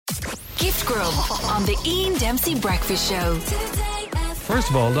Gift Grub on the Ian Dempsey Breakfast Show. First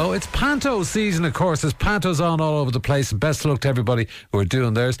of all, though, it's Panto season, of course. There's Pantos on all over the place. And best of luck to everybody who are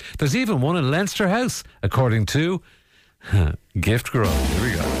doing theirs. There's even one in Leinster House, according to Gift Grub. Here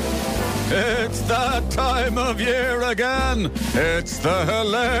we go. It's that time of year again. It's the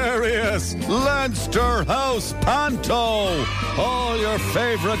hilarious Leinster House Panto. All your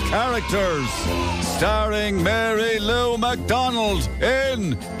favourite characters. Starring Mary Lou MacDonald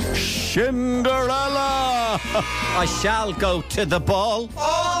in Cinderella. I shall go to the ball.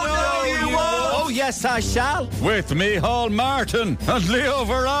 Oh, no, you won't. Oh, yes, I shall. With Micheál Martin and Leo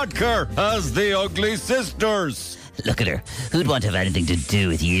Varadkar as the Ugly Sisters. Look at her. Who'd want to have anything to do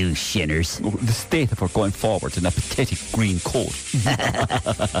with you, shinners? Oh, the state of her going forward in a pathetic green coat.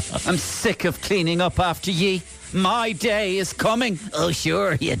 I'm sick of cleaning up after ye. My day is coming. Oh,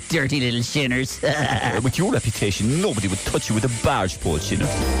 sure, you dirty little shinners. With your reputation, nobody would touch you with a barge pole, Shinner.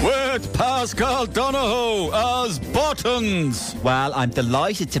 With Pascal Donoghue as Buttons. Well, I'm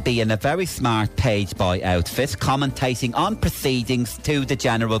delighted to be in a very smart page boy outfit, commentating on proceedings to the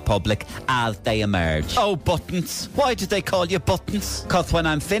general public as they emerge. Oh, Buttons. Why did they call you Buttons? 'Cause when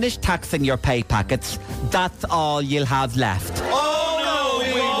I'm finished taxing your pay packets, that's all you'll have left. Oh, no,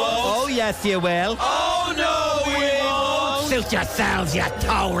 we won't. Oh, yes, you will. Oh, no. Suit yourselves, you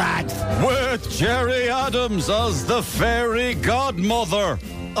toe rags. With Jerry Adams as the fairy godmother.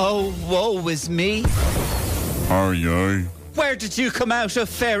 Oh, woe is me. Aye. Where did you come out of,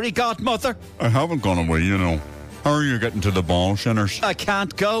 fairy godmother? I haven't gone away, you know. How are you getting to the ball, Shinners? I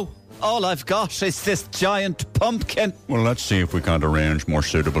can't go. All I've got is this giant pumpkin. Well, let's see if we can't arrange more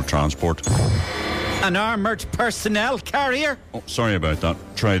suitable transport. An armoured personnel carrier? Oh, sorry about that.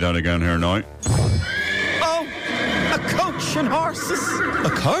 Try that again here now. Oh, a coach and horses. A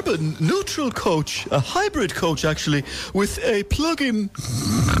carbon neutral coach, a hybrid coach actually, with a plug-in.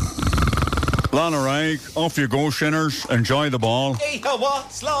 Lanarag, off you go, Shinners. Enjoy the ball.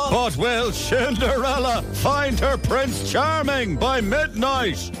 But will Cinderella find her Prince Charming by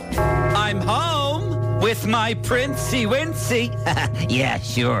midnight? I'm home with my Princey Wincy. Yeah,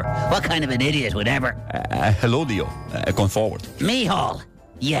 sure. What kind of an idiot would ever... Hello, Leo. Going forward. Micheál,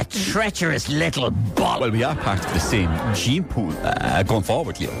 you treacherous little ball. Well, we are part of the same gene pool. Going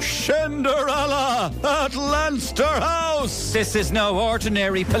forward, Leo. Cinderella at Leinster House. This is no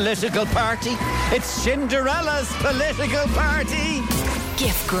ordinary political party. It's Cinderella's political party.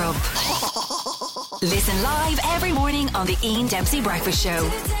 Gift Grub. Listen live every morning on the Ian Dempsey Breakfast Show.